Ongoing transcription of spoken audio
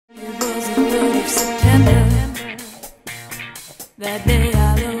of September, that day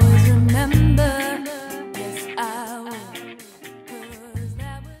I'll always remember. Yes, I will.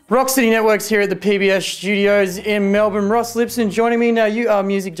 Rock City Networks here at the PBS studios in Melbourne. Ross Lipson joining me now. You are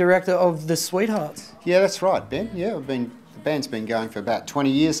music director of the Sweethearts. Yeah, that's right, Ben. Yeah, the band's been going for about 20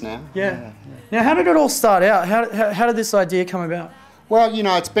 years now. Yeah. Now, how did it all start out? How did this idea come about? Well, you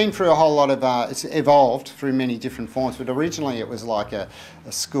know, it's been through a whole lot of, it's evolved through many different forms, but originally it was like a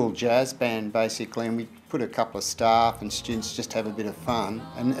school jazz band, basically, and we put a couple of staff and students just to have a bit of fun.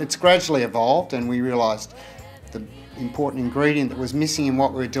 And it's gradually evolved, and we realised the important ingredient that was missing in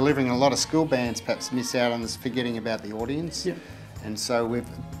what we were delivering. A lot of school bands perhaps miss out on is forgetting about the audience. Yeah. And so we've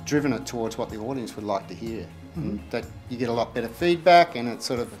driven it towards what the audience would like to hear. Mm-hmm. And that you get a lot better feedback, and it's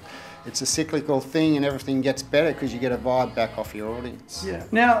a cyclical thing, and everything gets better because you get a vibe back off your audience. Yeah.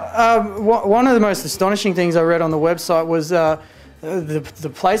 Now, one of the most astonishing things I read on the website was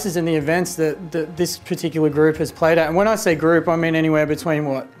the places and the events that this particular group has played at. And when I say group, I mean anywhere between,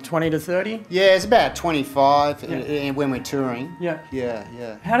 what, 20 to 30? Yeah, it's about 25 when we're touring. Yeah.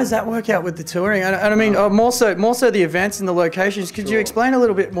 Yeah. How does that work out with the touring? And I mean, more so the events and the locations. Could you explain a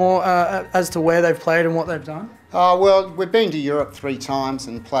little bit more as to where they've played and what they've done? Well, we've been to Europe 3 times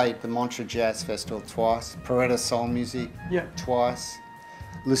and played the Manchu Jazz Festival twice, Paretta Soul Music twice,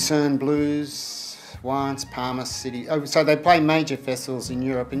 Lucerne Blues once, Parma City. So they play major festivals in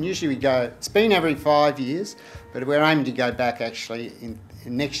Europe, and usually we go, it's been every 5 years, but we're aiming to go back actually in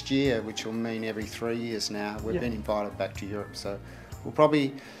next year, which will mean every 3 years now. We've been invited back to Europe, so we'll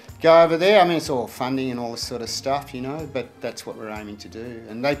probably go over there. I mean, it's all funding and all this sort of stuff, you know, but that's what we're aiming to do.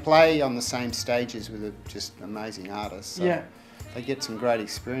 And they play on the same stages with just amazing artists. So they get some great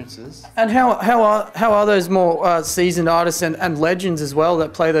experiences. And how are those more seasoned artists and legends as well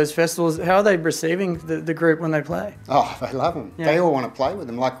that play those festivals, how are they receiving the group when they play? Oh, they love them. Yeah. They all want to play with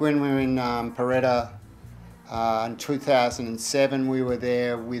them. Like when we were in Paretta in 2007, we were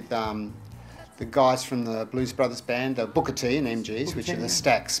there with the guys from the Blues Brothers band, the Booker T and MGs, which are the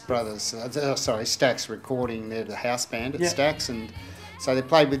Stax brothers. Stax Recording. They're the house band at Stax, and so they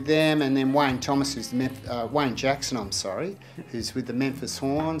played with them. And then Wayne Thomas, who's Wayne Jackson, who's with the Memphis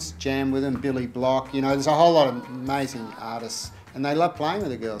Horns, jammed with them. Billy Block. You know, there's a whole lot of amazing artists, and they love playing with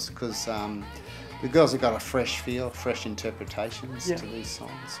the girls because the girls have got a fresh feel, fresh interpretations to these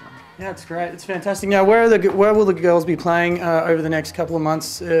songs. So. Yeah, it's great. It's fantastic. Now, where will the girls be playing over the next couple of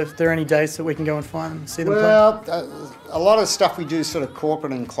months? If there are any dates that we can go and find them, see them play? Well, a lot of stuff we do sort of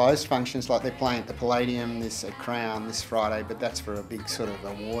corporate and closed functions, like they're playing at the Palladium at Crown this Friday, but that's for a big sort of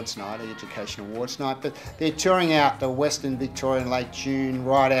awards night, education awards night. But they're touring out to Western Victoria in late June,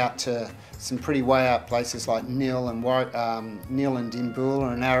 right out to some pretty way out places like Nil and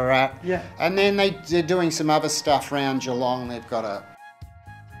Dimboola and Ararat. Yeah. And then they're doing some other stuff around Geelong. They've got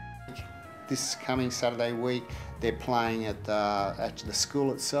this coming Saturday week, they're playing at the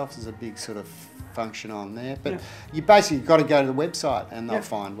school itself. There's a big sort of function on there. But you basically got to go to the website and they'll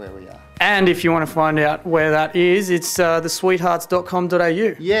find where we are. And if you want to find out where that is, it's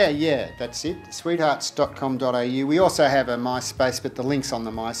thesweethearts.com.au. Yeah, that's it, sweethearts.com.au. We also have a MySpace, but the link's on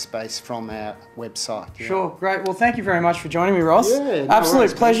the MySpace from our website. Yeah. Sure, great. Well, thank you very much for joining me, Ross. Yeah,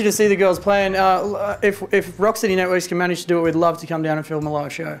 absolute pleasure to see the girls playing. If Rock City Networks can manage to do it, we'd love to come down and film a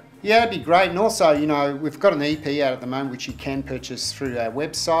live show. Yeah, it'd be great. And also, you know, we've got an EP out at the moment which you can purchase through our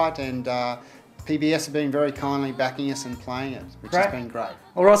website, and PBS have been very kindly backing us and playing it, which has been great.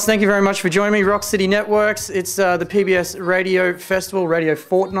 Well, Ross, thank you very much for joining me. Rock City Networks, it's the PBS Radio Festival, Radio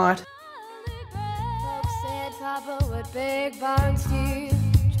Fortnight. Folks said Papa would beg Barrence to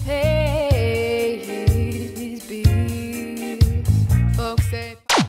pay.